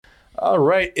All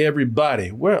right, everybody.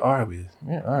 Where are we?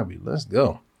 Where are we? Let's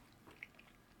go.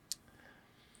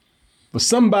 For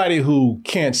somebody who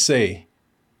can't say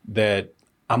that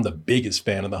I'm the biggest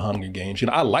fan of the Hunger Games,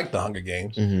 I like the Hunger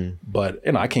Games, but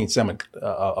I can't say I'm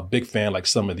a big fan like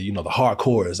some of the, the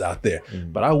hardcores out there.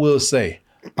 But I will say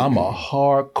I'm a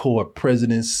hardcore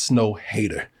President Snow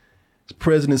hater.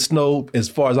 President Snow, as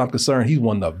far as I'm concerned, he's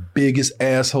one of the biggest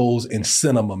assholes in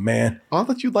cinema, man. I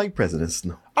thought you liked President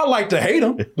Snow. I like to hate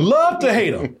him. Love to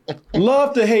hate him.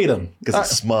 Love to hate him. Because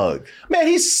he's smug. Man,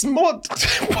 he's smug.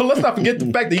 But let's not forget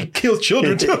the fact that he kills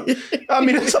children, too. I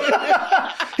mean,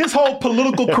 his whole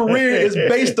political career is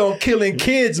based on killing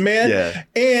kids, man. Yeah.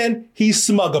 And he's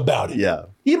smug about it. Yeah.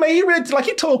 He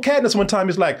told Katniss one time,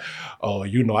 he's like, oh,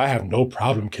 I have no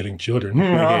problem killing children.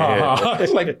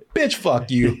 It's like, bitch,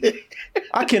 fuck you.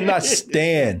 I cannot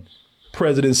stand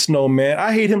President Snow, man.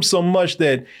 I hate him so much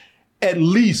that at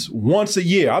least once a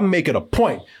year, I make it a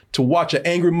point to watch an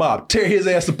angry mob tear his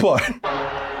ass apart.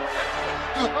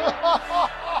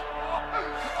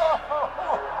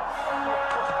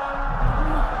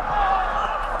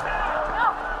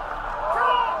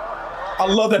 I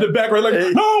love that in the background, like, no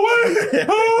way!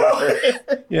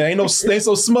 Oh. Yeah, ain't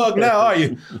so smug now, are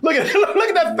you? Look at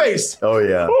that face. Oh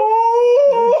yeah.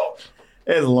 Oh.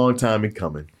 It's a long time in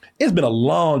coming. It's been a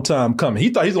long time coming. He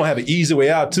thought he was gonna have an easy way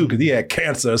out too, because he had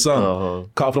cancer or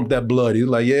something. Coughing up that blood. He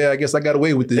was like, yeah, I guess I got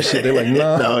away with this shit. They're like,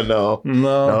 no.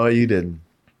 No, you didn't.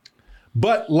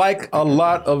 But like a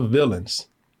lot of villains,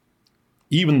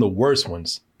 even the worst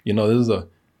ones, there's a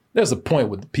point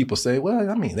where people say, well,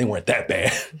 I mean, they weren't that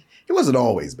bad. It wasn't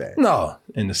always bad. No.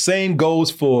 And the same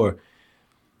goes for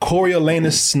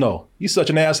Coriolanus Snow. You such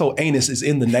an asshole. Anus is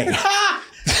in the name.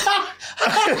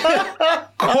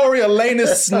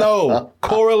 Coriolanus Snow.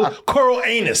 Coral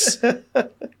anus.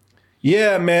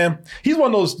 Yeah, man. He's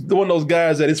one of those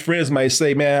guys that his friends might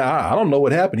say, man, I don't know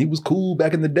what happened. He was cool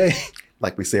back in the day.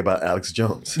 Like we say about Alex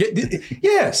Jones.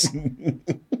 Yes.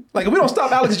 Like, if we don't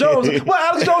stop Alex Jones, well,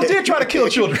 Alex Jones did try to kill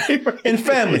children and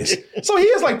families. So he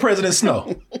is like President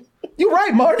Snow. You're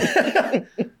right, Martin.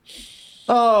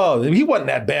 Oh, he wasn't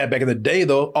that bad back in the day,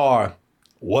 though. Or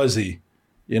was he?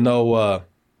 The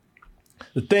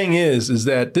thing is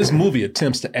that this movie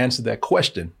attempts to answer that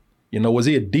question. Was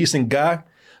he a decent guy,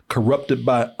 corrupted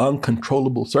by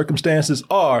uncontrollable circumstances,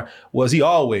 or was he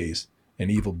always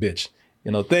an evil bitch?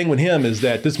 The thing with him is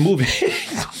that this movie,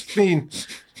 I mean,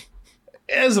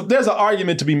 there's an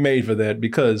argument to be made for that,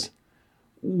 because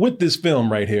with this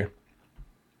film right here,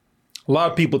 a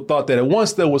lot of people thought that at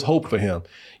once there was hope for him.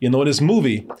 This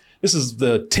movie, this is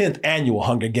the 10th annual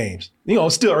Hunger Games.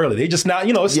 It's still early. They just now,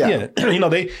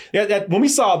 when we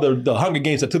saw the Hunger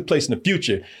Games that took place in the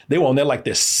future, they were on their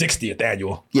 60th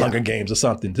annual Hunger Games or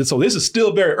something. So this is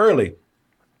still very early.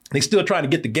 They're still trying to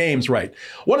get the games right.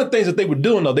 One of the things that they were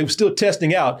doing, though, they were still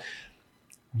testing out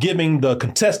giving the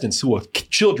contestants who are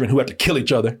children who have to kill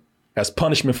each other as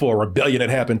punishment for a rebellion that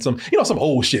happened. Some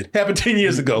old shit happened 10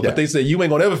 years ago, but they say, you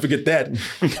ain't gonna ever forget that,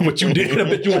 what you did. I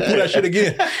bet you won't pull that shit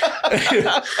again.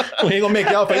 We ain't gonna make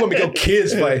y'all fight, we're gonna make your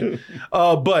kids fight.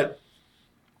 But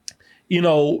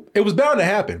it was bound to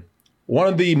happen. One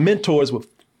of the mentors would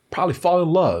probably fall in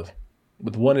love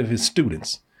with one of his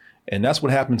students. And that's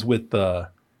what happens with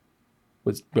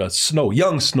Snow,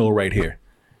 young Snow right here,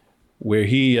 where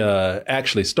he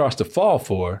actually starts to fall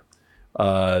for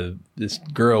this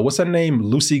girl. What's her name?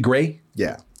 Lucy Gray?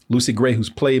 Yeah. Lucy Gray, who's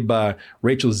played by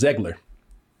Rachel Zegler.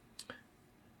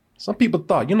 Some people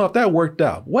thought, if that worked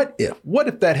out, what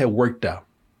if that had worked out?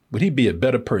 Would he be a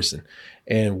better person?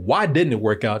 And why didn't it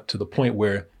work out to the point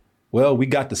where, well, we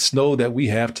got the Snow that we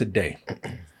have today,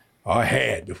 or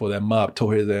had before that mob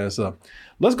tore his ass up?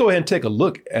 Let's go ahead and take a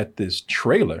look at this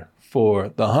trailer for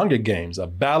The Hunger Games, a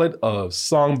ballad of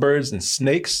songbirds and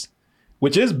snakes,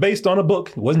 which is based on a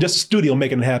book. It wasn't just a studio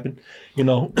making it happen,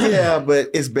 Yeah, but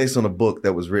it's based on a book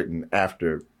that was written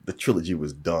after the trilogy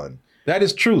was done. That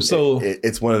is true. So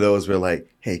it's one of those where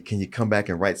hey, can you come back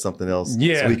and write something else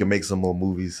so we can make some more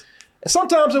movies?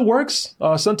 Sometimes it works.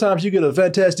 Sometimes you get a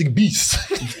fantastic beast,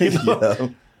 which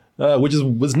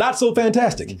was not so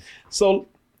fantastic. So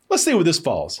let's see where this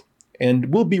falls.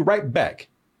 And we'll be right back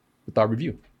with our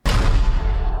review.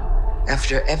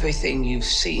 After everything you've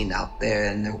seen out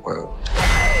there in the world,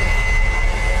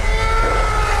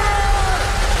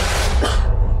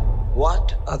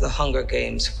 what are the Hunger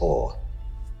Games for?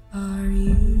 Are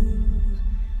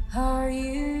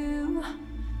you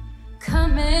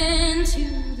coming to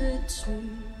the tree?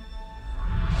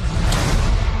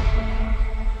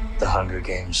 The Hunger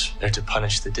Games, they're to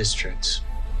punish the districts.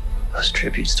 Those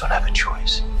tributes don't have a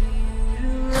choice.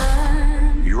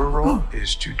 Your role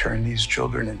is to turn these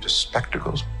children into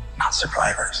spectacles, not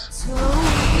survivors. So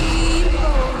we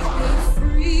both be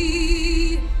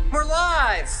free. We're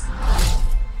live!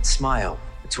 Smile.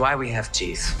 It's why we have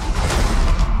teeth.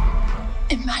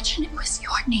 Imagine it was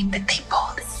your name that they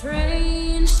pulled.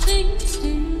 Strange things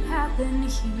do happen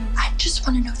here. I just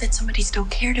want to know that somebody still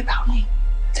cared about me,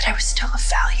 that I was still of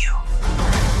value.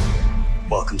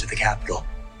 Welcome to the Capitol.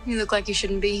 You look like you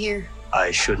shouldn't be here. I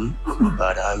shouldn't,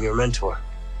 but I'm your mentor.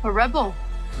 A rebel.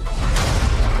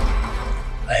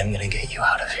 I am gonna get you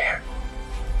out of here.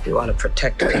 If you want to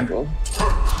protect people,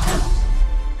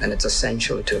 then it's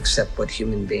essential to accept what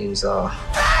human beings are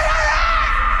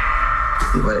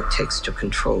and what it takes to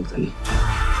control them.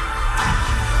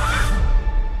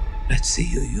 Let's see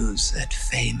you use that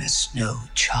famous snow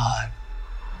charm.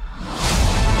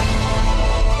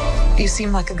 You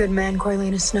seem like a good man,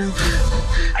 Corleone Snow.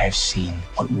 I have seen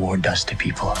what war does to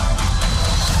people.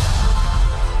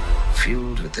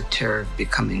 Fueled with the terror of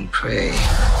becoming prey.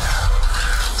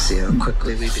 See how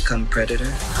quickly we become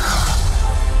predator?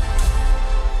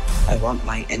 I want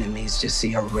my enemies to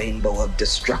see a rainbow of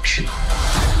destruction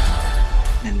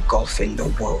engulfing the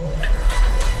world.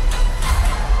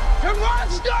 You're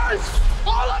monsters!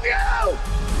 All of you!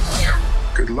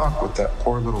 Good luck with that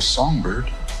poor little songbird.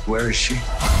 Where is she?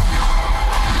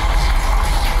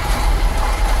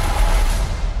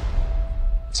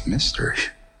 It's a mystery.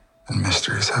 And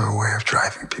mysteries have a way of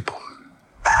driving people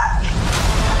mad.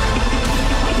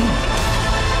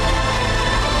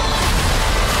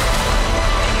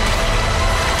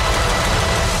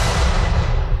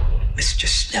 Mr.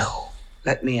 Snow,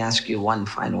 let me ask you one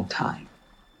final time.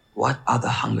 What are the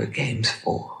Hunger Games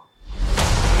for?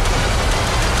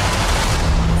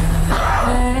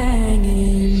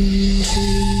 Hanging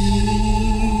tree.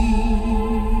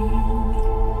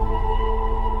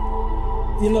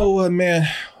 You know what, man?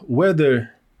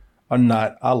 Whether or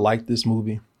not I like this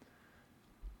movie,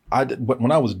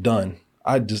 when I was done,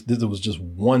 there was just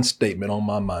one statement on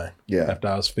my mind after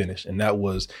I was finished, and that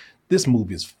was, this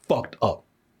movie is fucked up.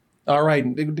 All right,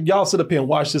 y'all sit up here and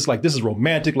watch this like this is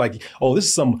romantic, like, oh, this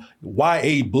is some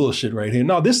YA bullshit right here.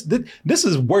 No, this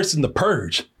is worse than The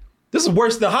Purge. This is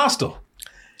worse than Hostel.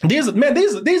 These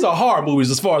are horror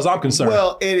movies as far as I'm concerned.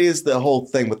 Well, it is the whole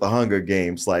thing with the Hunger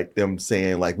Games, like them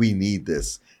saying like we need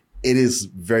this. It is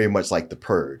very much like The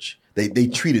Purge. They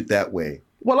treat it that way.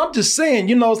 Well, I'm just saying,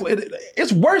 you know,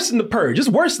 it's worse than The Purge. It's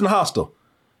worse than Hostel.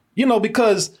 You know,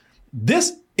 because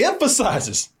this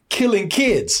emphasizes killing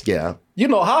kids. Yeah. You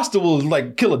know, Hostel will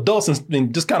like kill adults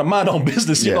and just kind of mind their own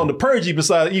business. You know, The Purge even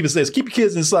says, keep your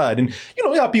kids inside. And you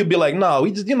know how people be like, no, we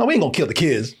ain't gonna kill the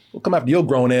kids. We'll come after your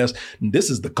grown ass. And this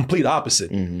is the complete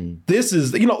opposite. Mm-hmm. This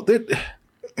is, you know,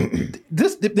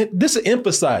 this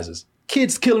emphasizes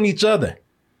kids killing each other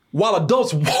while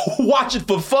adults watch it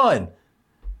for fun.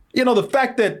 You know, the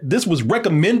fact that this was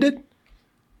recommended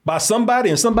by somebody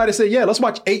and somebody said, yeah, let's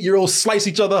watch 8-year-olds slice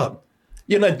each other up.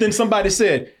 You know, and then somebody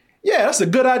said, yeah, that's a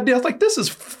good idea. It's like, this is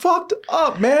fucked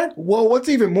up, man. Well, what's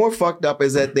even more fucked up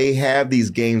is that they have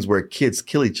these games where kids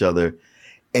kill each other,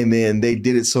 and then they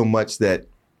did it so much that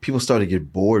people started to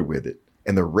get bored with it,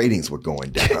 and the ratings were going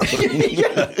down.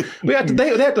 They had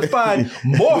to find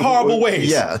more horrible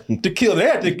ways to kill. They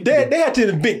had to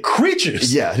invent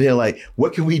creatures. Yeah, they're like,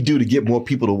 what can we do to get more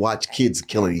people to watch kids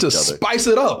killing each other? To spice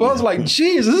it up. I was like,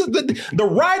 Jesus, the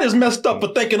writers messed up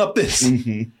for thinking up this.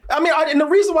 Mm-hmm. I mean, and the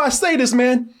reason why I say this,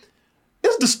 man,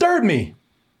 it's disturbed me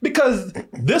because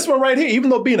this one right here,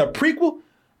 even though being a prequel,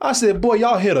 I said, boy,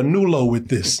 y'all hit a new low with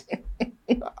this.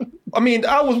 I mean,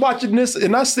 I was watching this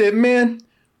and I said, man,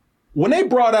 when they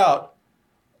brought out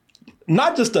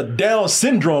not just a Down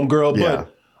syndrome girl,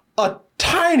 but a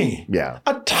tiny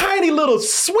little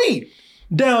sweet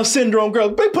Down syndrome girl,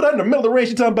 they put her in the middle of the race.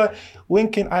 She talking about,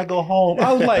 when can I go home?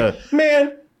 I was like,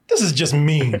 man, this is just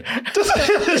mean.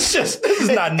 This is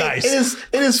not nice.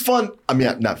 It is fun. I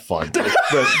mean, not fun, but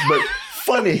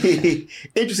funny,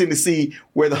 interesting to see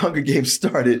where the Hunger Games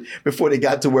started before they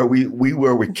got to where we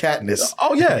were with Katniss.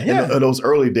 Oh yeah. In those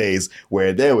early days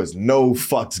where there was no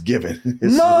fucks given.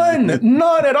 None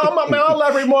at all. Man, I'll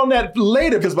elaborate more on that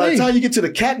later. Because by the time you get to the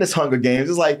Katniss Hunger Games,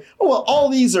 it's like, oh well, all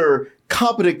these are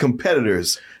competent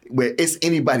competitors where it's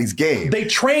anybody's game. They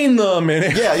train them.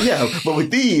 But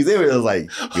with these, they were like,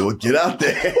 yo, get out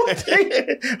there.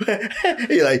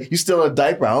 You're like, you still in a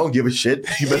diaper? I don't give a shit.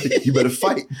 You better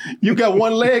fight. You got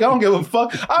one leg? I don't give a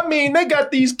fuck. I mean, they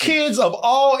got these kids of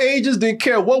all ages, didn't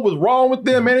care what was wrong with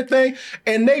them, anything.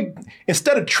 And they,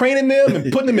 instead of training them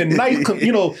and putting them in nice,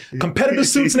 competitive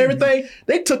suits and everything,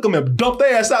 they took them and dumped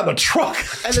their ass out in the truck.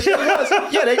 And the thing was,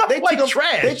 they like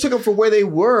trash. They took them from where they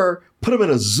were, put them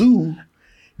in a zoo,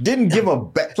 didn't give a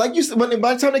like you said, by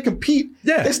the time they compete,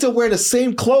 they're still wearing the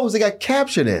same clothes they got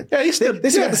captured in. Yeah, they still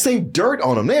got the same dirt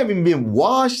on them. They haven't even been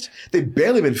washed. They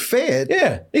barely been fed.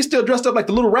 Yeah, they still dressed up like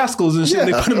the Little Rascals and shit. Yeah.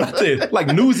 They put them out there like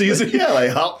Newsies. Yeah,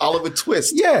 like Oliver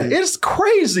Twist. Yeah, it's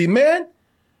crazy, man.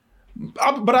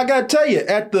 But I gotta tell you,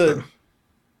 at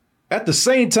the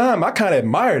same time, I kind of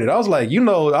admired it. I was like,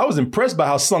 I was impressed by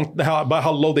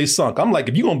how low they sunk. I'm like,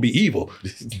 if you're gonna be evil,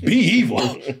 be evil.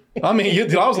 I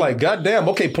mean, I was like, God damn,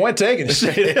 okay, point taken.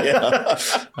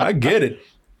 I get it.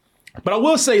 But I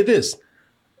will say this.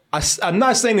 I'm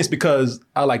not saying this because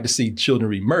I like to see children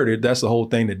be murdered. That's the whole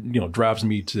thing that, drives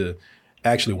me to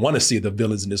actually want to see the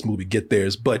villains in this movie get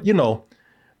theirs. But,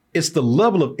 it's the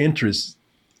level of interest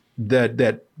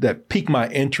that piqued my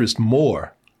interest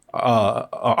more.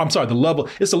 It's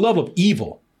the level of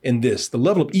evil in this, the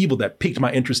level of evil that piqued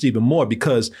my interest even more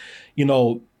because,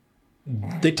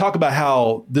 they talk about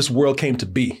how this world came to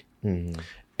be. Mm-hmm.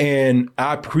 And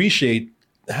I appreciate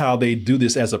how they do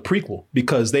this as a prequel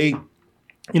because they,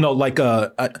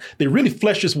 they really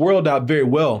flesh this world out very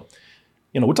well.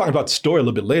 We're talking about the story a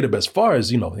little bit later, but as far as,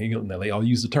 they all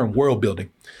use the term world building,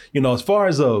 as far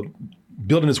as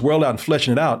building this world out and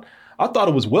fleshing it out, I thought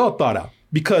it was well thought out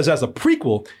because as a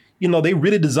prequel, they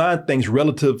really designed things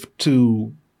relative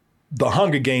to the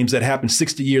Hunger Games that happened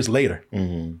 60 years later.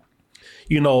 Mm-hmm.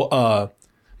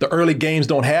 The early games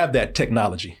don't have that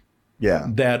technology. Yeah.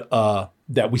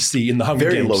 That we see in the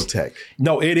Hunger Games. Very low tech.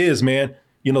 No, it is, man.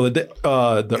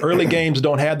 The early games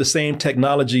don't have the same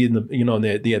technology and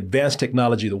the advanced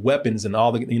technology, the weapons and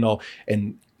all the,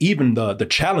 and even the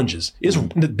challenges.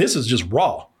 This is just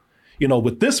raw.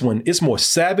 With this one, it's more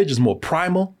savage, it's more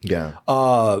primal. Yeah.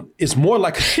 It's more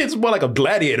like a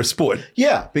gladiator sport.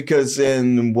 Yeah, because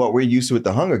in what we're used to with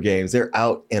the Hunger Games, they're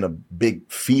out in a big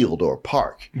field or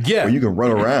park. Yeah. Where you can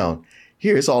run around.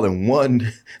 Here, it's all in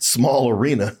one small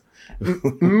arena.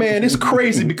 Man, it's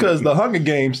crazy because the Hunger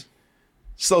Games,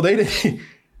 so they didn't,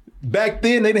 back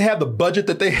then they didn't have the budget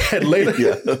that they had later.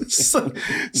 Yeah. so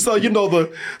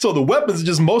the weapons are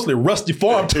just mostly rusty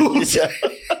farm tools. Yeah.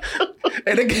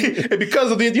 And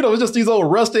because of the, it's just these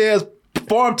old rusty ass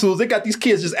farm tools, they got these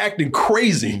kids just acting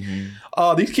crazy.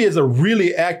 Mm-hmm. These kids are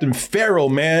really acting feral,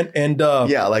 man. And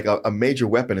like a major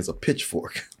weapon is a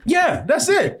pitchfork. Yeah, that's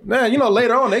it. Man,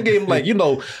 later on they gave them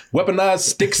weaponized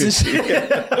sticks and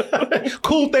shit.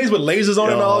 Cool things with lasers on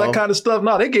it and all that kind of stuff.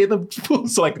 No, they gave them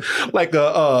tools like what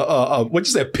you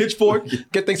said, pitchfork.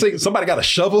 Get things, somebody got a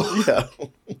shovel. Yeah.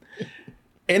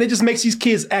 And it just makes these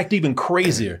kids act even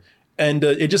crazier. And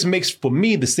it just makes, for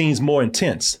me, the scenes more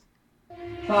intense.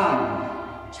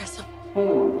 5, Jessup.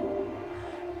 4,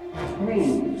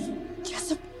 3,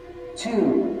 Jessup. 2,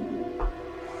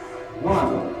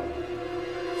 1.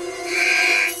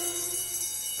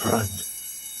 Run.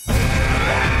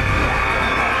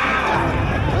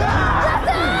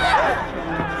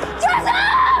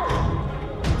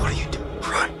 What are you doing?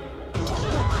 Run.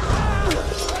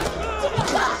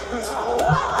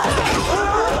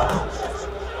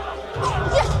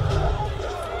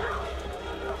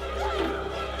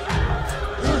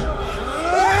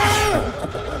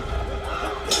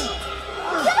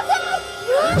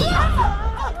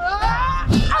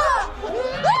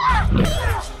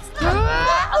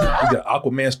 You got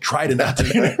Aquaman's trident out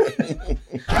there.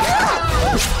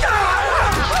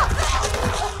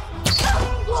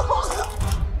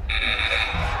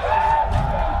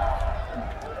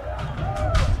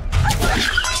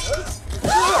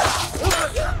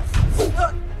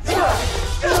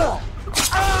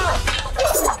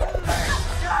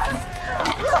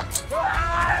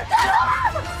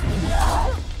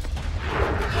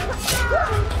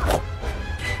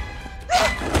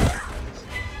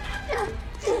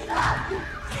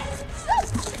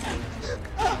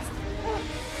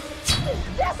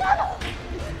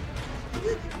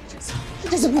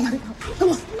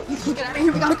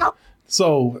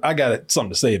 So I got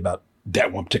something to say about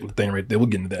that one particular thing right there. We'll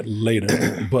get into that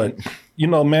later. But,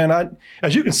 man,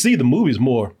 as you can see, the movie's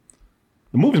more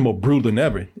brutal than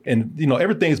ever. And,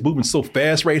 everything is moving so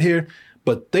fast right here.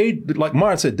 But they, like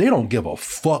Martin said, they don't give a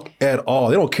fuck at all.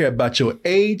 They don't care about your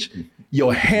age,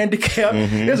 your handicap.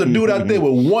 Mm-hmm. There's a dude out there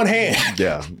with one hand.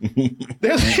 Yeah. They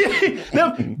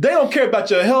don't care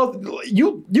about your health.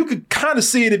 You could kind of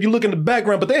see it if you look in the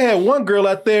background, but they had one girl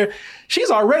out there, she's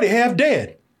already half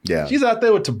dead. Yeah. She's out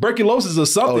there with tuberculosis or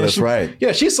something. Oh, that's right.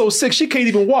 Yeah, she's so sick she can't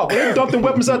even walk. When they dumped them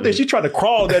weapons out there, she tried to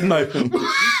crawl that night.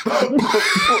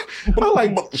 I'm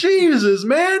like, Jesus,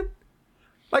 man.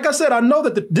 Like I said, I know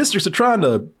that the districts are trying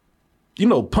to,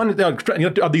 punish.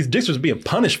 These districts being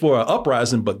punished for an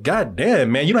uprising, but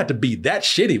goddamn, man, you don't have to be that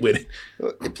shitty with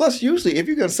it. Plus, usually, if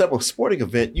you're going to set up a sporting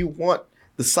event, you want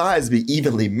the sides be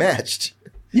evenly matched.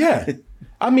 Yeah.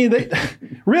 I mean,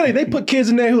 they put kids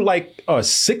in there who like are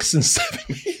 6 and 7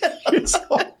 years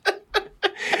old.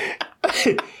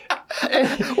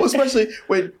 Well, especially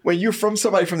when you're from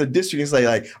somebody from the district, it's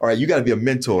like, all right, you got to be a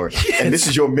mentor, and this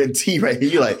is your mentee right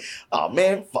here. You're like, oh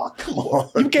man, fuck, come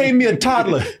on. You gave me a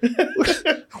toddler.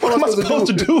 What am I supposed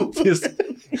to do with this?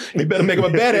 You better make him a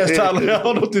badass toddler. I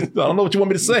don't know what you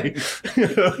want me to say.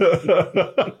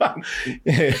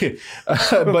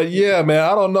 But yeah, man,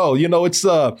 I don't know. You know,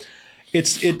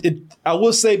 I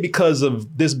will say because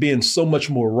of this being so much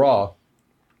more raw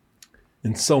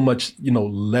and so much,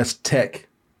 less tech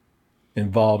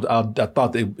involved, I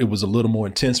thought that it was a little more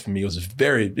intense for me. It was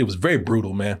very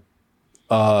brutal, man.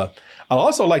 I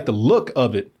also like the look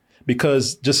of it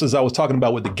because just as I was talking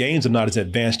about with the games are not as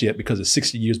advanced yet because it's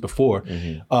 60 years before,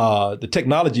 the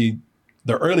technology,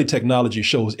 the early technology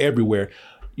shows everywhere.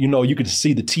 You can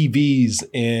see the TVs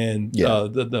and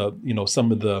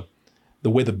some of the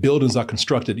way the buildings are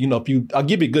constructed. I'll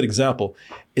give you a good example.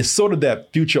 It's sort of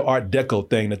that future Art Deco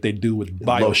thing that they do with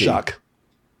BioShock. Loki.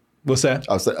 What's that?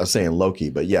 I was saying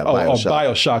Loki, but yeah, BioShock.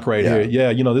 BioShock Right here.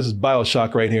 Yeah, this is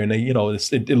BioShock right here. And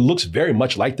it looks very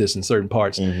much like this in certain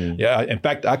parts. Yeah, in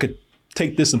fact, I could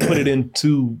take this and put it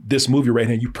into this movie right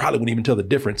here. You probably wouldn't even tell the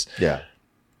difference. Yeah.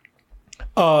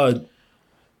 I'm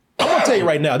gonna tell you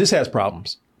right now, this has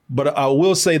problems. But I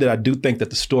will say that I do think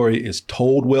that the story is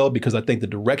told well because I think the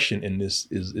direction in this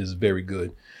is very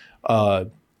good. I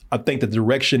think the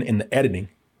direction and the editing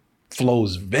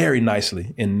flows very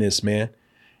nicely in this, man.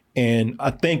 And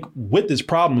I think with this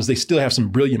problem is they still have some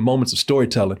brilliant moments of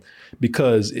storytelling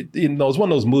because it's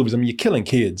one of those movies. I mean, you're killing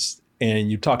kids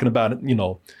and you're talking about,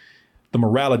 the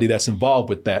morality that's involved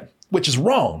with that, which is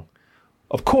wrong,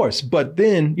 of course. But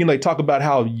then, they talk about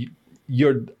how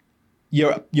your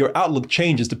outlook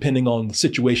changes depending on the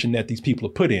situation that these people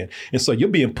are put in. And so you're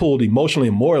being pulled emotionally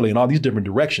and morally in all these different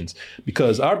directions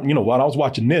because while I was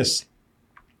watching this,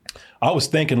 I was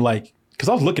thinking because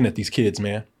I was looking at these kids,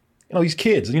 man. These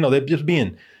kids, they're just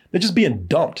being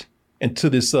dumped into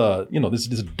this,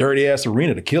 this dirty ass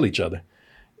arena to kill each other.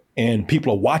 And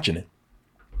people are watching it.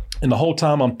 And the whole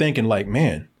time I'm thinking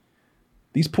man,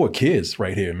 these poor kids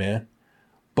right here, man.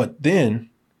 But then,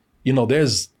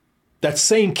 there's that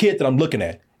same kid that I'm looking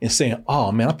at and saying,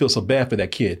 oh man, I feel so bad for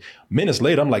that kid. Minutes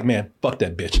later, I'm like, man, fuck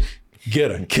that bitch.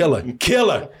 Get her, kill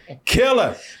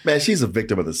her. Man, she's a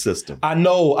victim of the system. I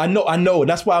know. And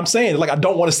that's why I'm saying, I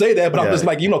don't want to say that, but I'm just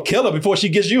kill her before she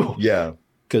gets you. Yeah.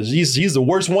 Because she's the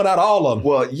worst one out of all of them.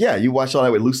 Well, yeah, you watch all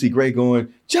that with Lucy Gray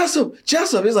going, Jessup.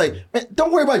 It's like, man,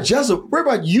 don't worry about Jessup. Worry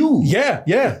about you.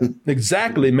 Yeah,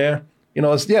 exactly, man.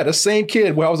 The same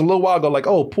kid where I was a little while ago,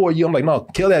 oh, poor you. I'm like, no,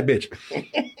 kill that bitch.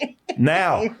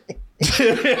 Now.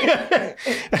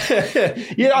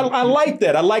 Yeah, I like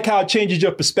that. I like how it changes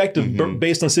your perspective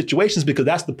based on situations because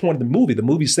that's the point of the movie. The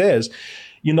movie says,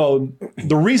 the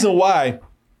reason why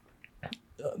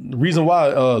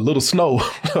little Snow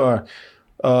or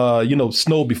young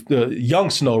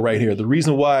Snow right here, the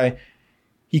reason why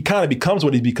he kind of becomes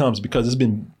what he becomes because it's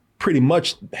been pretty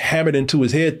much hammered into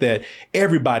his head that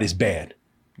everybody's bad.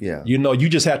 Yeah. You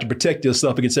just have to protect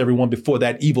yourself against everyone before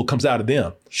that evil comes out of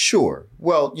them. Sure.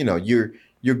 Well,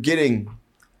 you're getting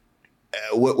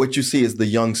what you see is the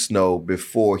young Snow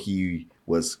before he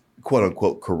was quote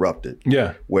unquote corrupted.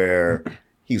 Yeah. Where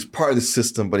he was part of the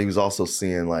system, but he was also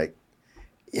seeing I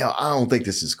don't think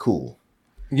this is cool.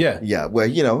 Yeah. Yeah. Well,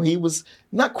 he was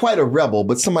not quite a rebel,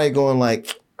 but somebody going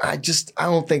I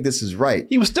don't think this is right.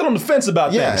 He was still on the fence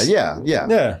about things. Yeah.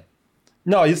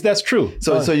 No, that's true.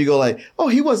 So you go oh,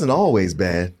 he wasn't always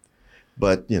bad,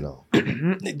 but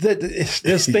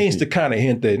there's things to kind of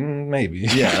hint that maybe.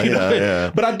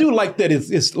 Yeah. But I do like that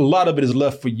it's a lot of it is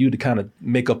left for you to kind of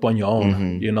make up on your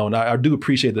own, and I do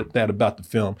appreciate that about the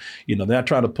film. They're not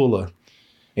trying to pull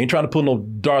no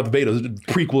Darth Vader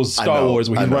prequels Star Wars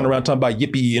where he's running around talking about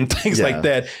yippee and things like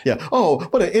that. Yeah. Oh,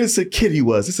 what an innocent kid he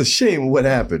was. It's a shame what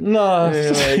happened. No.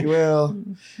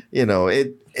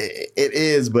 It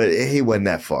is, but he wasn't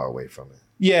that far away from it.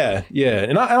 Yeah.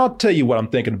 And I'll tell you what I'm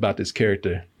thinking about this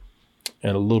character in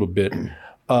a little bit.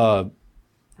 Let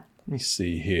me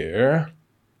see here.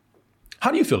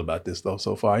 How do you feel about this, though,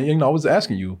 so far? I was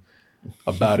asking you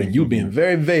about it, and you being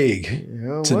very vague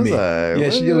to me.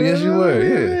 Yes, you were.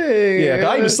 Yeah.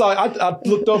 I even saw. I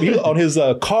looked over on his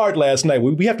card last night.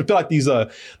 We have to fill out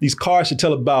these cards to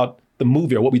tell about the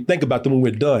movie or what we think about the when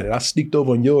we're done. And I sneaked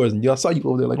over on yours, and I saw you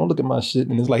over there don't look at my shit.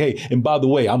 And it's hey, and by the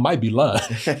way, I might be lying.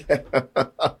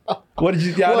 What did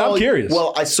you? I'm curious.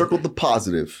 Well, I circled the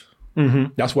positive.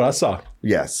 Mm-hmm. That's what I saw.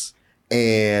 Yes,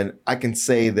 and I can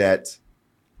say that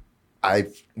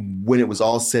when it was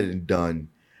all said and done,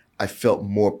 I felt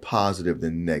more positive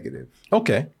than negative.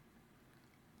 Okay.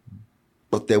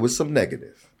 But there was some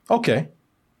negative. Okay.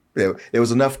 There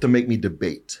was enough to make me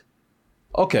debate.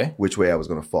 Okay. Which way I was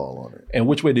going to fall on it. And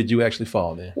which way did you actually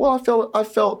fall in? Well, I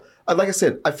felt, like I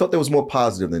said, I felt there was more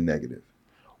positive than negative.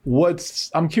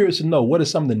 I'm curious to know, what are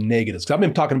some of the negatives? Because I've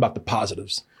been talking about the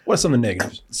positives. What are some of the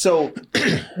negatives? So,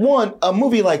 one, a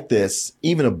movie like this,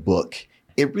 even a book,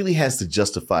 it really has to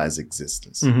justify its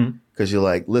existence. Because you're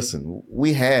like, listen,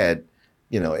 we had,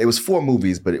 it was 4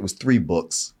 movies, but it was 3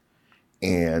 books.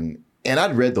 And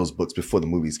I'd read those books before the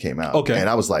movies came out. Okay. And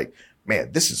I was like,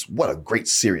 man, what a great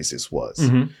series this was.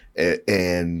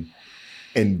 And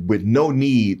with no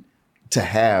need to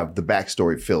have the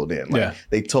backstory filled in.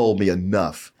 They told me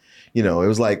enough. It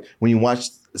was like when you watch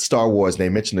Star Wars and they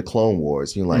mention the Clone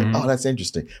Wars, you're like, oh, that's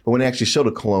interesting. But when they actually show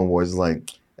the Clone Wars, it's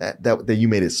like, that you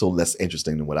made it so less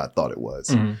interesting than what I thought it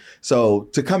was. So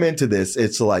to come into this,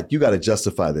 it's like, you got to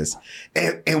justify this.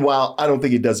 And while I don't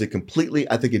think it does it completely,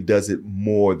 I think it does it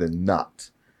more than not.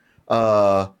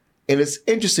 And it's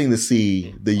interesting to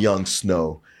see the young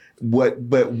Snow. But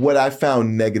what I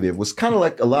found negative was kind of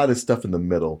like a lot of stuff in the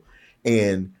middle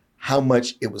and how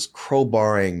much it was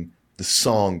crowbarring the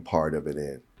song part of it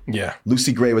in. Yeah.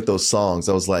 Lucy Gray with those songs.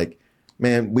 I was like,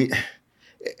 man,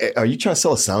 are you trying to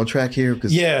sell a soundtrack here?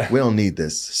 Because we don't need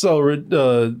this. So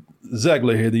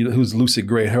Zegler here, who's Lucy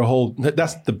Gray,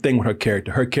 that's the thing with her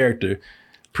character. Her character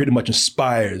pretty much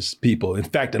inspires people. In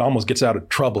fact, it almost gets her out of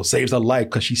trouble, saves her life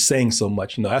because she sings so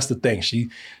much. That's the thing.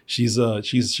 She's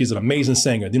an amazing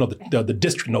singer. The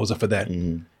district knows her for that.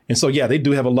 And so, they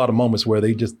do have a lot of moments where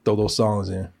they just throw those songs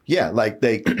in. Yeah, like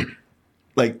they,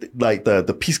 like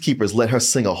the Peacekeepers let her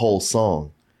sing a whole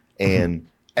song. And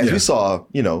as we saw,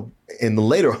 in the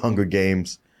later Hunger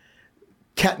Games,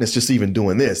 Katniss just even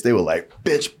doing this, they were like,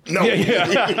 bitch, no.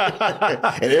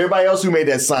 And everybody else who made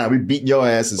that sign, we beating your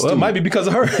asses too. It might be because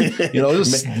of her.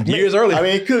 This years earlier. I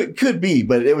mean, it could be,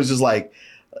 but it was just like,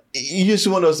 you just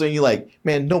one of those things, you're like,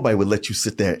 man, nobody would let you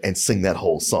sit there and sing that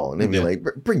whole song. They'd be like,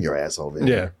 bring your ass over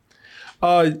here.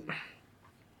 And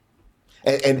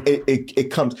it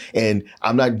comes, and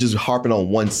I'm not just harping on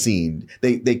one scene.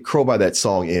 They crowbar that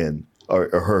song in, or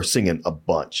her singing a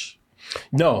bunch.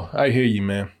 No, I hear you,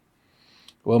 man.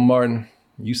 Well, Martin,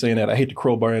 you saying that, I hate to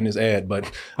crowbar in this ad,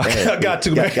 but I got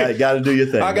to, man. Got to do your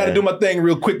thing. I got to do my thing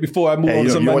real quick before I move on to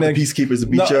something. You want the Peacekeepers to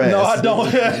beat your ass. No, I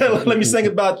don't. Let me sing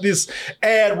about this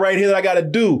ad right here that I got to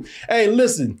do. Hey,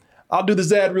 listen, I'll do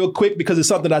this ad real quick because it's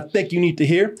something I think you need to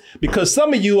hear. Because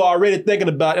some of you are already thinking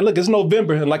about, and look, it's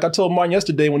November. And like I told Martin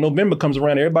yesterday, when November comes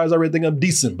around, everybody's already thinking of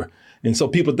December. And so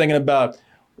people are thinking about,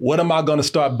 what am I going to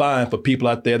start buying for people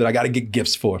out there that I got to get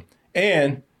gifts for?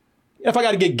 And if I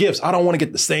got to get gifts, I don't want to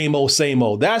get the same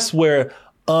old. That's where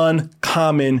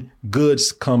uncommon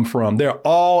goods come from. They're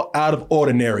all out of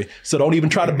ordinary. So don't even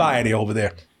try to buy any over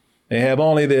there. They have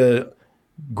only the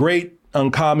great,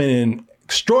 uncommon, and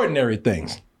extraordinary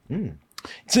things.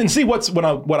 And see,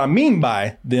 what I mean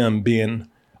by them being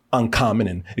uncommon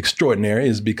and extraordinary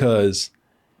is because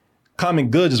common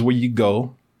goods is where you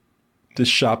go to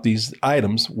shop these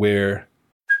items where...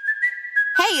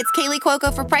 Hey, it's Kaylee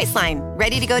Cuoco for Priceline.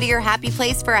 Ready to go to your happy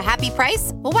place for a happy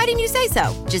price? Well, why didn't you say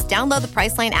so? Just download the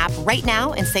Priceline app right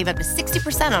now and save up to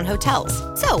 60% on hotels.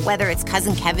 So whether it's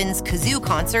Cousin Kevin's Kazoo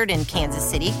Concert in Kansas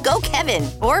City, go Kevin,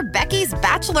 or Becky's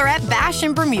Bachelorette Bash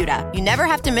in Bermuda, you never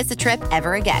have to miss a trip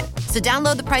ever again. So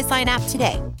download the Priceline app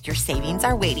today. Your savings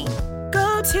are waiting.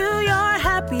 Go to your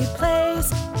happy place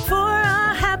for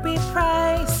a happy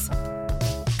price.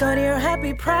 Go to your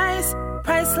happy price,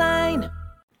 Priceline.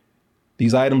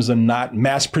 These items are not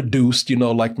mass produced,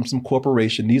 like from some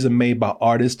corporation. These are made by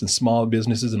artists and small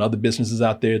businesses and other businesses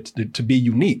out there to be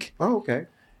unique. Oh, okay.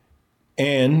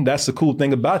 And that's the cool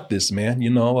thing about this, man.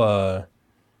 And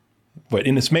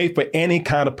it's made for any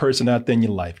kind of person out there in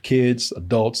your life, kids,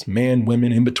 adults, men,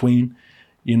 women, in between.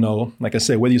 Like I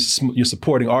said, whether you're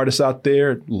supporting artists out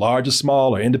there, large or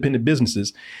small, or independent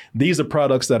businesses, these are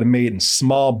products that are made in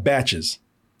small batches.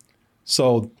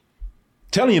 So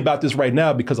telling you about this right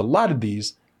now because a lot of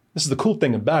this is the cool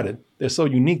thing about it. They're so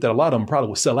unique that a lot of them probably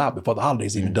will sell out before the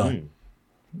holiday's even done.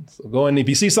 So go in, if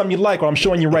you see something you like, or I'm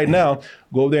showing you right now,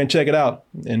 go over there and check it out.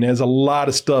 And there's a lot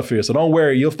of stuff here. So don't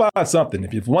worry, you'll find something.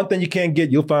 If one thing you can't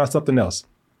get, you'll find something else.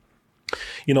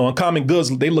 Uncommon goods,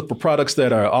 they look for products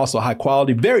that are also high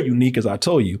quality, very unique, as I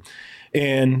told you.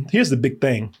 And here's the big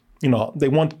thing. They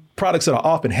want products that are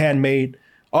often handmade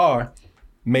or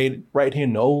made right here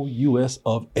in the old U.S.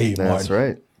 of A. Martin. That's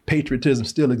right. Patriotism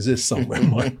still exists somewhere,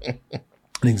 Martin. It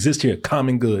exists here,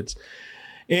 common goods.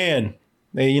 And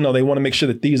they want to make sure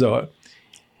that these are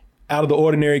out of the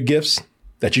ordinary gifts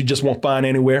that you just won't find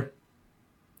anywhere.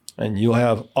 And you'll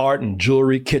have art and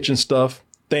jewelry, kitchen stuff,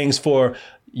 things for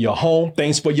your home,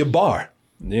 things for your bar.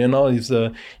 You know,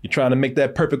 you're trying to make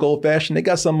that perfect old fashioned. They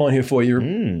got something on here for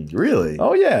you. Really?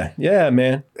 Oh, yeah. Yeah,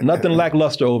 man. Nothing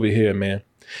lackluster over here, man.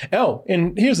 Oh,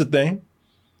 and here's the thing.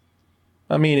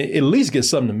 I mean, at least get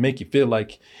something to make you feel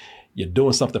like you're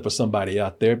doing something for somebody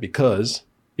out there, because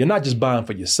you're not just buying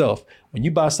for yourself. When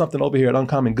you buy something over here at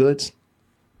Uncommon Goods,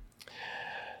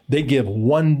 they give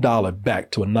 $1 back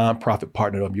to a nonprofit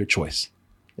partner of your choice.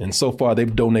 And so far,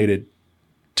 they've donated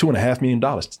 $2.5 million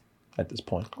at this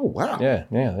point. Oh, wow. Yeah,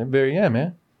 they're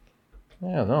man.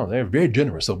 Yeah, no, they're very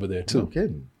generous over there too. No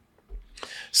kidding.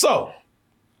 So,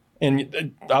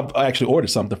 and I've actually ordered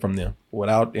something from them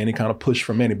without any kind of push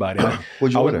from anybody.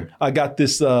 What'd you order? I got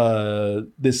this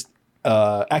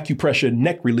acupressure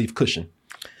neck relief cushion.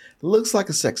 Looks like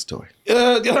a sex toy.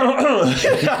 Well,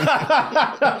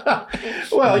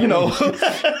 you know,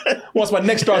 once my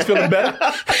neck starts feeling better.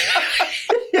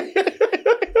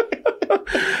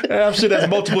 I'm sure there's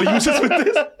multiple uses with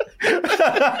this.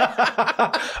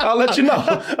 I'll let you know.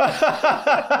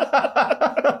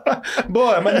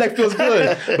 Boy, my neck feels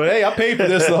good. But hey, I paid for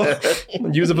this, so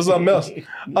use it for something else.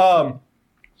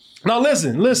 Now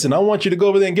listen, I want you to go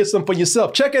over there and get something for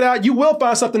yourself. Check it out. You will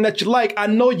find something that you like. I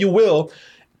know you will.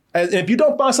 And if you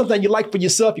don't find something you like for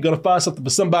yourself, you're going to find something for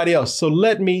somebody else. So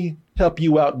let me help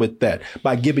you out with that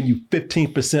by giving you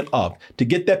 15% off. To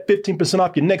get that 15%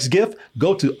 off your next gift,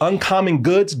 go to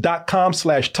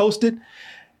uncommongoods.com/toasted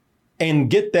and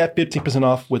get that 15%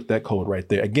 off with that code right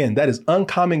there. Again, that is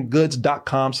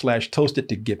uncommongoods.com/toasted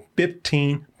to get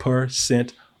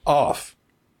 15% off.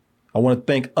 I want to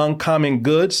thank Uncommon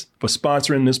Goods for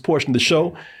sponsoring this portion of the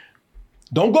show.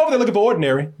 Don't go over there looking for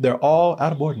ordinary. They're all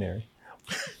out of ordinary.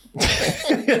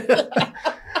 I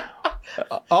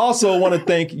also want to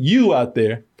thank you out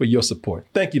there for your support.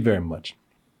 Thank you very much.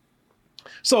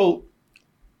 So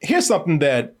here's something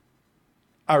that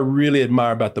I really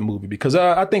admire about the movie, because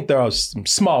I think there are some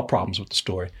small problems with the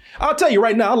story. I'll tell you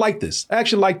right now, I like this. I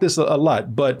actually like this a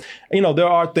lot. But, you know, there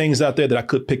are things out there that I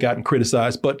could pick out and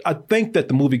criticize. But I think that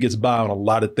the movie gets by on a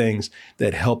lot of things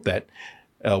that help that,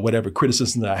 whatever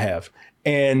criticism that I have.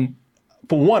 And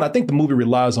for one, I think the movie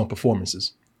relies on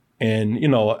performances. And, you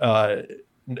know,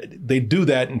 they do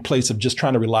that in place of just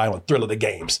trying to rely on the thrill of the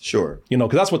games. Sure. You know,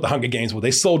 because that's what the Hunger Games were. They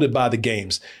sold it by the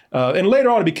games. And later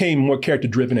on, it became more character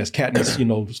driven as Katniss, you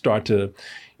know, started to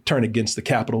turn against the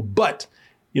Capitol. But,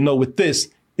 you know, with this,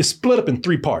 it's split up in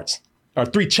 3 parts or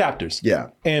 3 chapters. Yeah.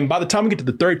 And by the time we get to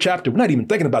the 3rd chapter, we're not even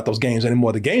thinking about those games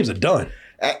anymore. The games are done.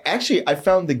 Actually, I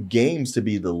found the games to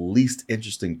be the least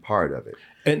interesting part of it.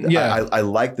 And yeah, I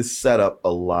like the setup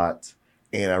a lot.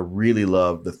 And I really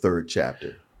love the 3rd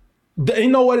chapter. You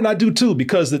know what? And I do too,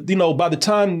 because, you know, by the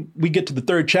time we get to the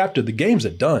 3rd chapter, the games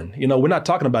are done. You know, we're not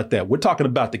talking about that. We're talking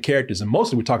about the characters, and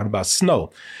mostly we're talking about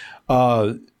Snow.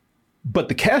 But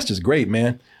the cast is great,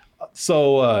 man.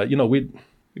 So, you know, we've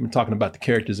been talking about the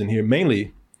characters in here,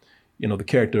 mainly, you know, the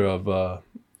character of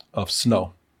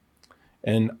Snow.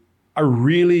 And I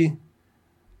really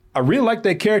like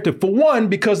that character, for one,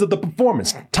 because of the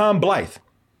performance. Tom Blythe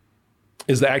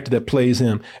is the actor that plays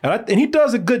him. And he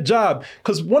does a good job,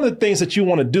 because one of the things that you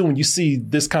want to do when you see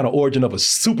this kind of origin of a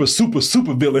super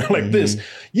villain like this,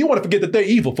 you want to forget that they're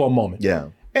evil for a moment. Yeah.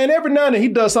 And every now and then he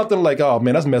does something like, oh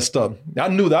man, that's messed up. I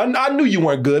knew that. I knew you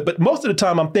weren't good. But most of the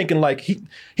time I'm thinking like he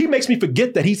makes me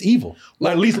forget that he's evil.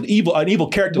 Like at least an evil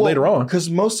character later on. Because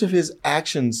most of his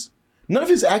actions, none of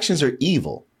his actions are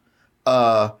evil.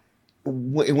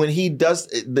 When he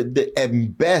does,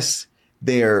 at best,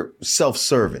 they're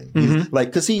self-serving. Like,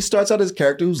 because he starts out as a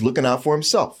character who's looking out for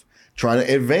himself, trying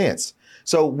to advance.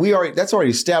 So that's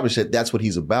already established that that's what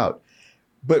he's about.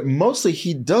 But mostly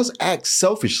he does act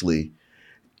selfishly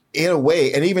in a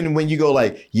way. And even when you go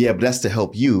like, yeah, but that's to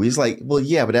help you. He's like, well,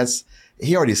 yeah, but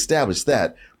he already established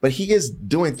that. But he is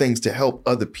doing things to help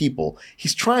other people.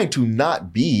 He's trying to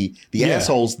not be the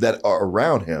assholes that are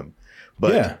around him.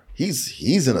 But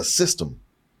he's in a system.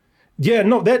 Yeah,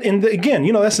 no, again,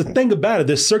 you know, that's the thing about it.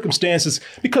 There's circumstances,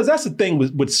 because that's the thing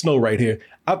with Snow right here.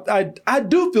 I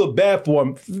do feel bad for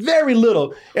him very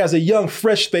little as a young,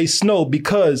 fresh-faced Snow,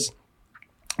 because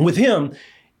with him,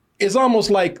 it's almost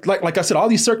like I said, all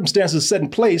these circumstances set in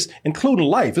place, including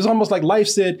life. It's almost like life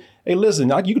said, hey,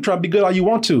 listen, you can try to be good all you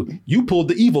want to. You pulled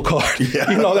the evil card. Yeah.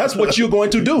 You know, that's what you're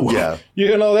going to do. Yeah.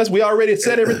 You know, we already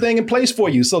set everything in place for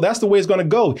you. So that's the way it's going to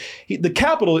go. The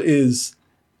Capitol is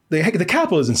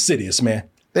insidious, man.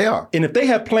 They are. And if they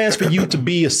have plans for you to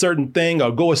be a certain thing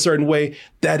or go a certain way,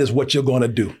 that is what you're going to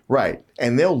do. Right.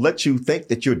 And they'll let you think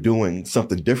that you're doing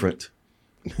something different.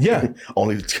 Yeah.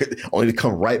 only to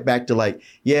come right back to like,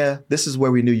 yeah, this is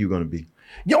where we knew you were going to be.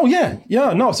 Yo, yeah.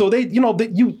 No. So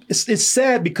it's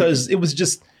sad because it was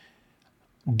just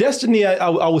destiny.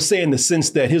 I would say in the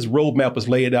sense that his roadmap was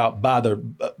laid out by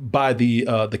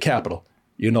the Capitol.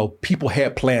 People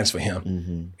had plans for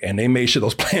him, and they made sure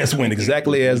those plans went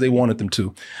exactly as they wanted them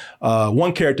to.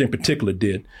 One character in particular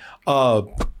did,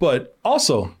 but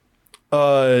also,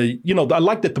 I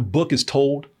like that the book is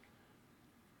told.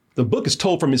 The book is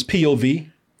told from his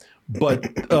POV, but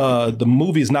the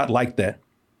movie is not like that.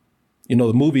 The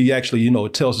movie actually,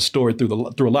 it tells the story through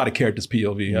a lot of characters'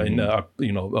 POV and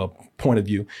point of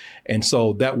view, and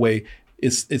so that way,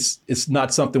 it's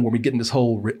not something where we're getting this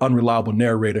whole unreliable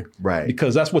narrator, right?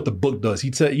 Because that's what the book does.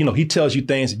 He tells you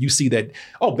things, and you see that,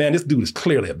 oh man, this dude is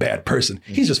clearly a bad person.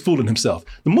 He's just fooling himself.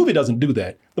 The movie doesn't do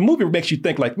that. The movie makes you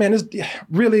think like, man, this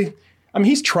really. I mean,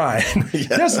 he's trying.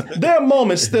 There are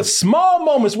moments, there's small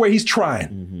moments where he's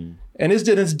trying, and it's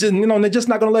just they're just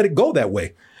not going to let it go that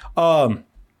way.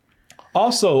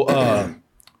 Also,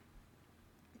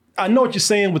 I know what you're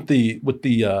saying with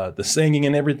the singing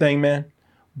and everything, man.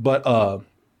 But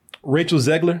Rachel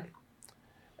Zegler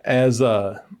as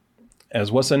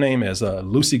what's her name, as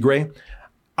Lucy Gray.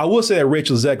 I will say that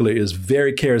Rachel Zegler is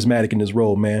very charismatic in this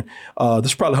role, man. This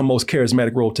is probably her most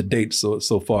charismatic role to date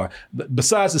so far.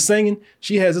 Besides the singing,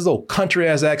 she has this old country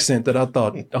ass accent that I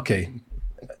thought, okay,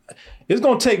 it's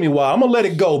gonna take me a while. I'm gonna let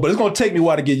it go, but it's gonna take me a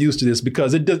while to get used to this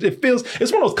because it feels,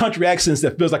 it's one of those country accents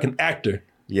that feels like an actor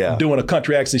doing a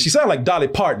country accent. She sounded like Dolly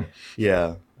Parton.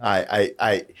 Yeah,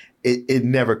 it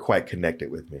never quite connected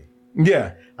with me.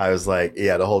 Yeah. I was like,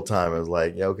 the whole time I was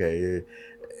like, okay,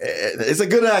 it's a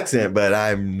good accent, but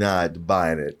I'm not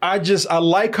buying it. I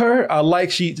like her.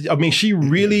 She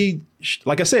really,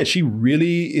 like I said, she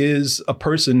really is a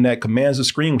person that commands the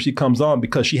screen when she comes on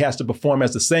because she has to perform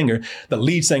as the singer, the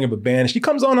lead singer of a band. And she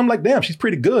comes on, I'm like, damn, she's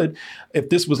pretty good. If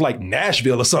this was like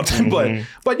Nashville or something, but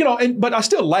I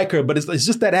still like her, but it's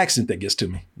just that accent that gets to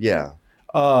me. Yeah.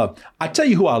 I tell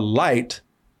you who I liked,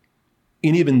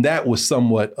 and even that was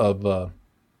somewhat of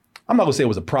I'm not gonna say it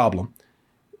was a problem.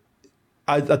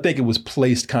 I think it was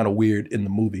placed kind of weird in the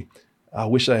movie. I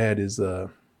wish I had his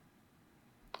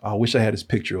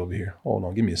picture over here. Hold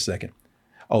on, give me a second.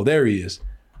 Oh, there he is.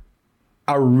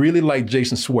 I really like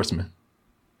Jason Schwartzman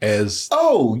as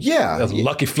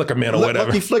Lucky Flickerman or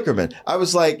whatever. Lucky Flickerman. I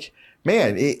was like,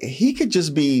 man, he could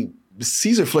just be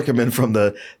Caesar Flickerman from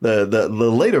the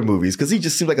later movies because he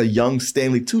just seemed like a young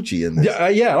Stanley Tucci in this. Yeah.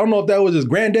 I don't know if that was his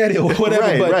granddaddy or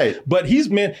whatever. Right. But he's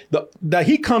that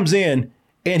he comes in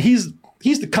and he's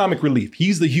the comic relief.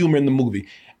 He's the humor in the movie.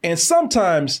 And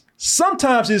sometimes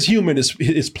his humor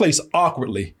is placed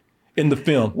awkwardly in the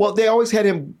film. Well, they always had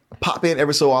him pop in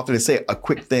every so often and say a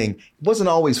quick thing. It wasn't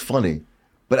always funny,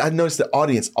 but I noticed the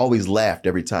audience always laughed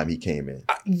every time he came in.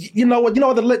 You know what the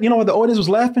audience was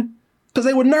laughing? Because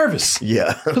they were nervous.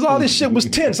 Yeah. Because all this shit was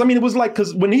tense. I mean, it was like,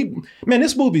 because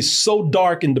this movie's so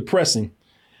dark and depressing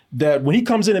that when he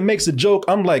comes in and makes a joke,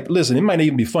 I'm like, listen, it might not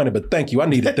even be funny, but thank you. I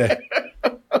needed that.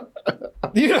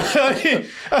 You know what I mean?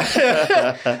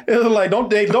 It's like, don't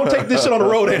take this shit on the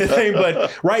road or anything,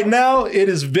 but right now it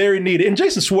is very needed. And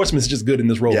Jason Schwartzman is just good in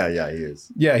this role. Yeah, he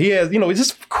is. Yeah, he has, it's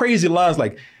just crazy lines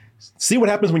like, see what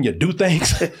happens when you do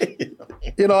things?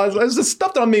 It's just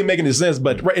stuff that I mean making any sense,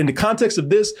 but right in the context of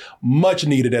this, much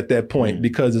needed at that point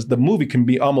because the movie can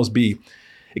almost be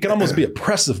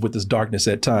oppressive with this darkness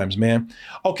at times, man.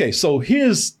 Okay, so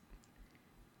here's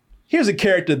a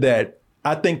character that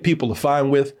I think people are fine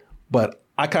with, but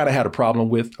I kind of had a problem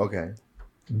with. Okay.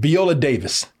 Viola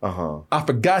Davis. I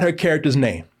forgot her character's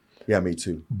name. Yeah, me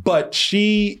too. But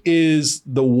she is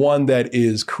the one that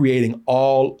is creating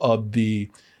all of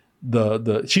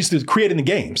she's creating the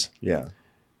games. Yeah.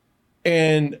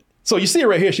 And so you see her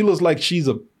right here. She looks like she's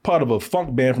a part of a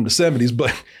funk band from the 70s,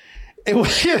 but it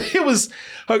was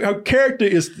her character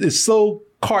is so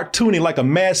cartoony, like a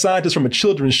mad scientist from a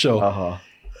children's show.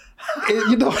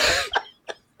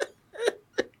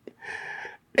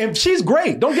 And she's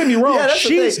great. Don't get me wrong. Yeah,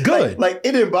 she's good. Like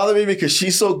it didn't bother me because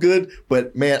she's so good,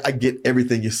 but man, I get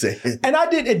everything you're saying. And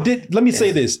let me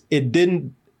say this. It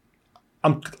didn't,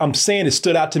 I'm saying it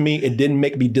stood out to me. It didn't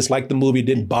make me dislike the movie. It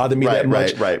didn't bother me that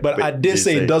much. Right. But I did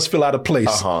say it does feel out of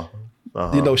place.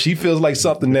 She feels like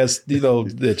something that's,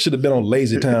 that should have been on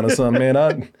Lazy Town or something,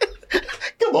 man.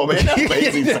 Come on, man. That's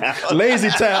Lazy Town. Lazy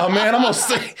Town, man. I'm going to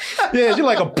say, yeah, you're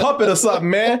like a puppet or something,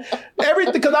 man.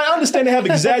 Everything, because I understand they have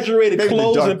exaggerated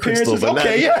clothes and appearances.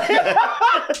 Okay,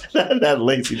 not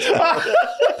Lazy Town.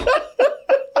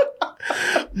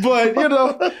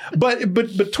 But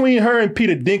between her and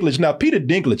Peter Dinklage, now Peter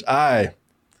Dinklage,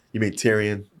 You mean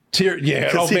Tyrion?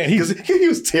 Oh man, he was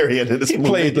Tyrion in this movie.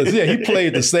 He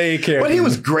played the same character. But he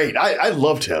was great. I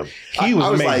loved him. I was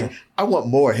amazing. like, I want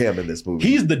more of him in this movie.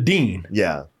 He's the dean.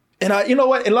 Yeah. And you know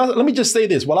what? And let me just say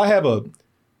this. While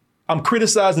I'm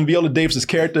criticizing Viola Davis's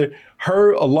character,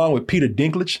 her along with Peter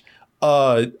Dinklage,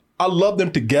 I love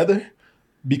them together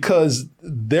because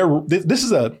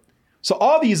so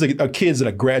all these are kids that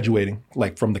are graduating,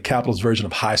 like from the Capitol's version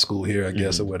of high school here, I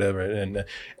guess, or whatever.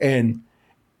 And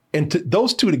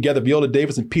those two together, Viola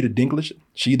Davis and Peter Dinklage,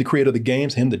 she the creator of the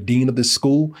games, him the dean of this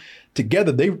school,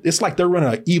 together, it's like they're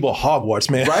running an evil Hogwarts,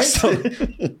 man. Right?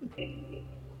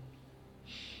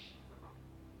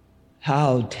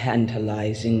 How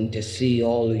tantalizing to see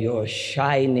all your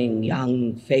shining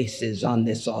young faces on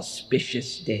this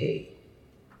auspicious day.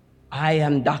 I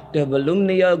am Dr.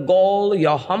 Volumnia Gall,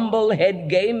 your humble head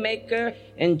game maker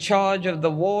in charge of the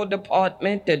War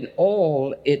Department and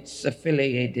all its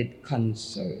affiliated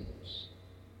concerns.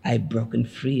 I've broken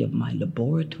free of my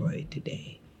laboratory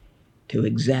today to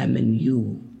examine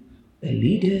you, the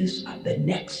leaders of the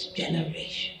next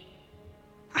generation.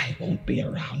 I won't be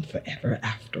around forever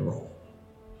after all.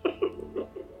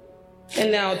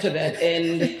 And now to that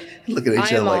end,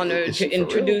 I am honored to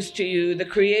introduce to you the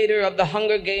creator of the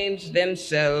Hunger Games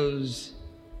themselves,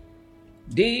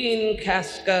 Dean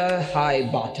Casca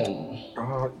Highbottom.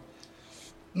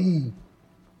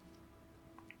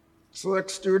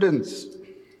 Select students,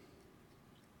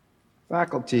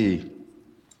 faculty,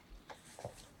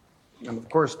 and of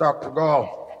course, Dr.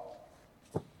 Gall.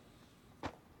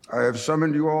 I have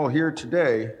summoned you all here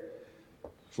today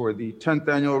for the 10th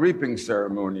annual reaping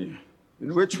ceremony,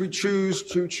 in which we choose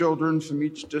 2 children from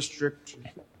each district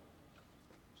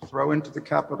to throw into the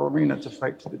Capitol arena to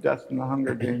fight to the death in the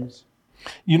Hunger Games.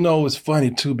 You know, it's funny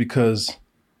too, because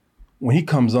when he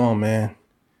comes on, man,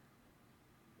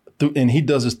 and he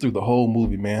does this through the whole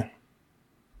movie, man.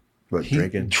 What,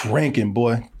 drinking? Drinking,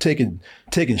 boy. Taking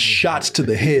shots to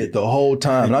the head the whole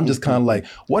time. And I'm just kind of like,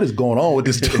 what is going on with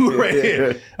this dude right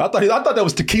here? I thought that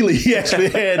was tequila he actually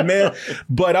had, man.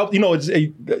 But,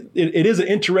 it is an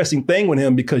interesting thing with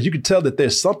him because you could tell that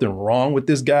there's something wrong with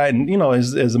this guy. And,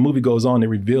 as the movie goes on, they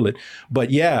reveal it.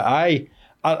 But, yeah, I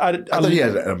thought he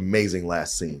had an amazing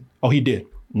last scene. Oh, he did.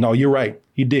 No, you're right.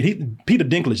 He did. Peter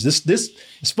Dinklage, this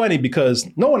it's funny because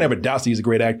no one ever doubts he's a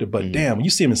great actor, but damn, when you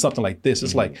see him in something like this,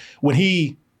 it's like when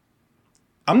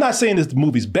I'm not saying this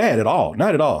movie's bad at all,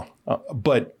 not at all,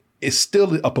 but it's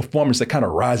still a performance that kind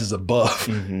of rises above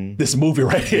this movie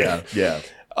right here. Yeah.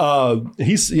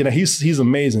 He's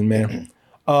amazing, man.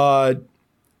 I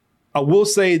will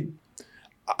say,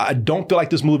 I don't feel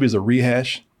like this movie is a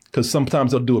rehash because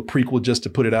sometimes they'll do a prequel just to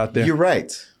put it out there. You're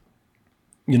right.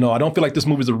 I don't feel like this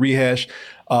movie is a rehash.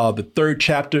 The 3rd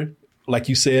chapter, like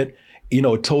you said, it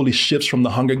totally shifts from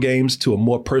the Hunger Games to a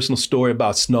more personal story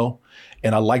about Snow.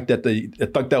 And I like that I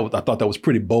thought that was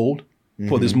pretty bold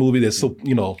for this movie. That's so,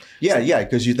 Yeah,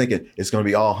 because you think it's going to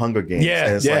be all Hunger Games. Yeah,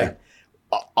 and it's like,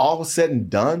 all said and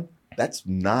done, that's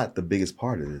not the biggest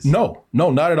part of this. No,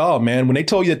 not at all, man. When they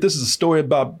told you that this is a story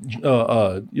about,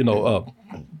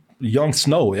 young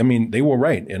Snow, I mean, they were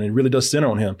right. And it really does center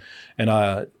on him. And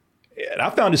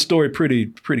I found this story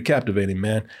pretty captivating,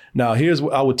 man. Now,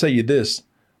 I will tell you this.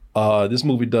 This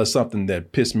movie does something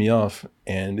that pissed me off.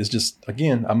 And it's just,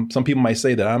 again, some people might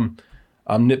say that I'm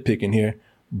nitpicking here.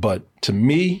 But to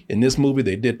me, in this movie,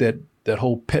 they did that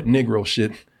whole pet Negro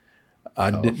shit.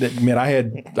 Did that, man.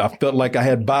 I felt like I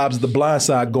had Bob's The Blind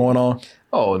Side going on.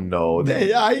 Oh no!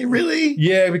 Really?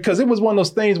 Yeah, because it was one of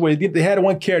those things where they had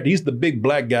one character. He's the big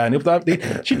black guy, and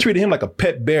she treated him like a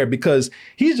pet bear because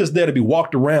he's just there to be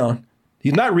walked around.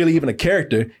 He's not really even a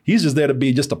character. He's just there to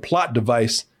be just a plot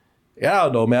device. I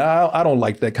don't know, man. I don't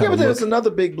like that kind of look. Yeah, but there's another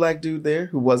big black dude there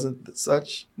who wasn't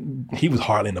such. He was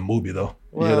hardly in the movie though.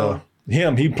 Well, he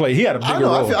had a bigger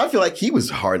role. I feel like he was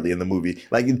hardly in the movie.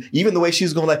 Like even the way she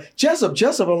was going like, Jessup.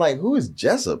 I'm like, who is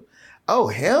Jessup? Oh,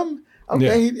 him?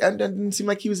 Okay, it didn't seem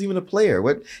like he was even a player.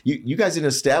 What you guys didn't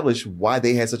establish why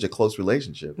they had such a close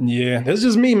relationship. Yeah, it's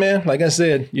just me, man. Like I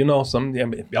said, if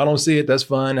y'all don't see it, that's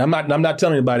fine. I'm not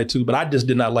telling anybody to, but I just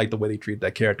did not like the way they treated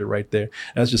that character right there.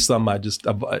 That's just something I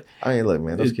mean, look,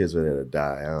 man, those kids were there to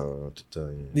die. I don't know what to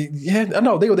tell you. Yeah, I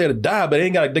know they were there to die,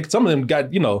 but some of them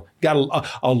got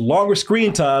a longer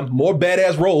screen time, more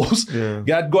badass roles. Yeah.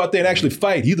 Got to go out there and actually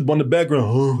fight. He's the one in the background.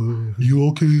 Oh, you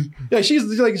okay? Yeah, she's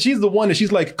the one that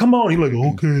she's like, come on. He's like,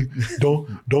 okay, don't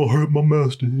hurt my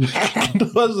master. I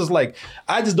was just like,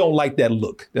 I just don't like that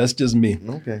look. That's just me.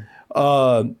 Okay.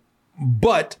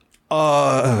 But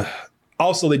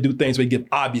Also, they do things where they give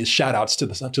obvious shout outs to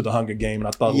the Hunger Game. And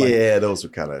I thought those were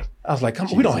kind of, I was like, come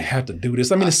on, we don't have to do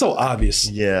this. I mean, it's so obvious.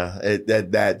 Yeah,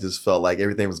 that just felt like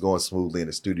everything was going smoothly in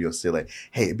the studio. Still like,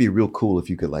 hey, it'd be real cool if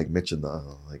you could like mention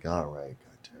all right, God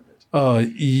damn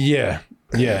it. Yeah.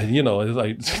 It's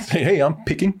like, hey, I'm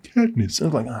picking Katniss. I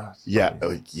was like,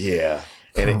 yeah.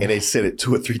 And they said it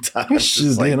 2 or 3 times.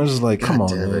 And I was just like, come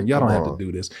on, man. Y'all don't have to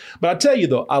do this. But I tell you,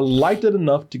 though, I liked it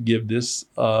enough to give this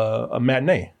a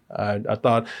matinee. I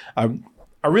thought I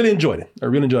really enjoyed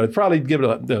it. Probably give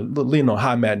it a lean on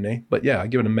high matinee. But yeah, I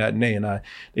give it a matinee. And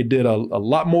they did a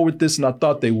lot more with this than I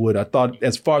thought they would. I thought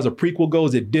as far as a prequel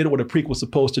goes, it did what a prequel was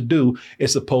supposed to do.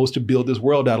 It's supposed to build this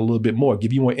world out a little bit more,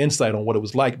 give you more insight on what it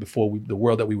was like before the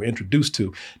world that we were introduced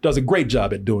to. Does a great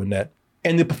job at doing that.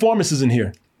 And the performances in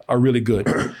here are really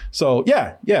good. So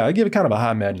yeah, I give it kind of a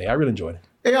high matinee. I really enjoyed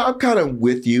it. Yeah, I'm kind of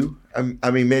with you.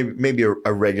 I mean, maybe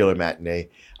a regular matinee.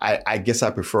 I guess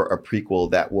I prefer a prequel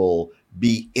that will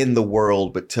be in the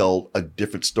world but tell a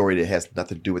different story that has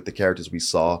nothing to do with the characters we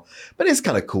saw. But it's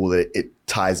kind of cool that it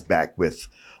ties back with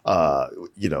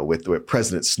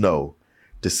President Snow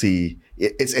to see.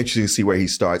 It's interesting to see where he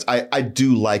starts. I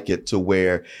do like it to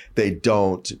where they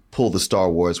don't pull the Star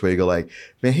Wars where you go like,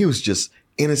 man, he was just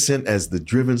innocent as the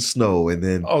driven snow, and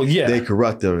then they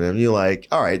corrupt him, and you're like,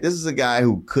 all right, this is a guy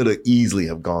who could have easily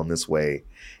have gone this way,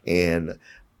 and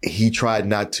he tried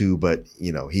not to, but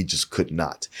he just could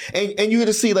not. And you get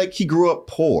to see like he grew up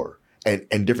poor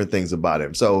and different things about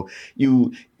him. So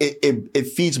it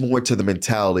feeds more to the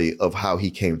mentality of how he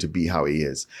came to be how he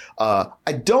is.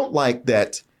 I don't like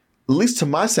that. At least to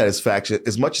my satisfaction,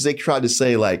 as much as they tried to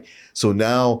say like, so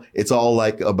now it's all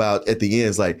like about at the end,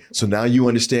 it's like, so now you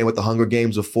understand what the Hunger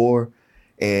Games are for,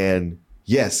 and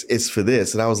yes, it's for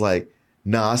this. And I was like,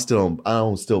 nah, I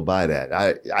don't still buy that.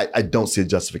 I don't see a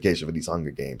justification for these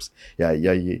Hunger Games. Yeah,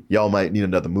 y'all might need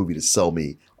another movie to sell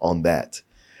me on that,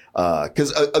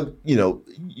 because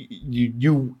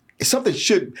something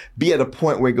should be at a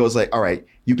point where it goes like, all right,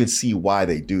 you can see why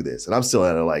they do this. And I'm still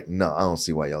at it like, no, I don't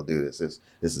see why y'all do this.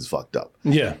 This is fucked up.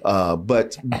 Yeah.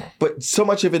 But so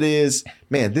much of it is,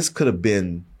 man, it could have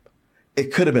been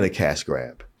a cash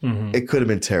grab. Mm-hmm. It could have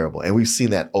been terrible. And we've seen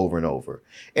that over and over.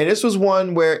 And this was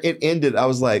one where it ended. I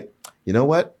was like, you know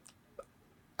what?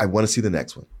 I want to see the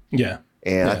next one. Yeah.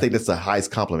 And I think that's the highest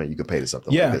compliment you could pay to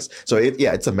something like this. So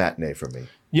it's a matinee for me.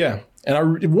 Yeah.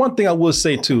 And one thing I will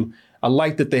say too, I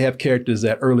like that they have characters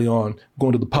that early on go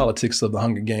into the politics of the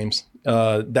Hunger Games.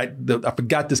 I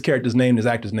forgot this character's name, his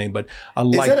actor's name, but I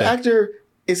like that. Is that actor,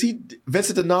 is he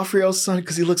Vincent D'Onofrio's son?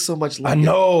 Because he looks so much like him.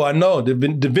 I know. Did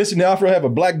Vincent D'Onofrio have a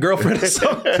black girlfriend or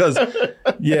something?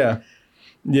 Yeah.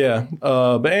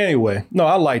 But anyway, no,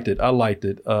 I liked it. I'm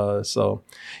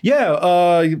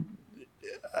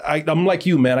like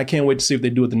you, man. I can't wait to see if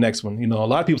they do it the next one. A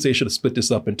lot of people say they should have split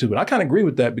this up in two, but I kind of agree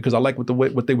with that because I like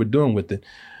what they were doing with it.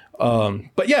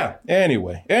 But yeah,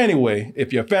 anyway,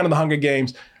 if you're a fan of the Hunger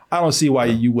Games, I don't see why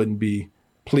you wouldn't be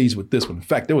pleased with this one. In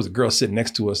fact, there was a girl sitting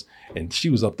next to us and she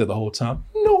was up there the whole time.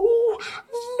 No,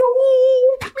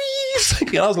 please.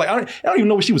 And I was like, I don't even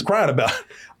know what she was crying about.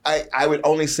 I would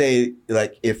only say,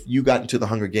 like, if you got into the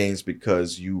Hunger Games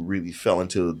because you really fell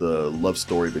into the love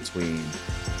story between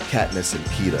Katniss and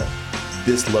Peeta,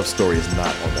 this love story is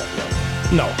not on that level.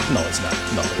 No, it's not.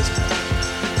 No, it isn't.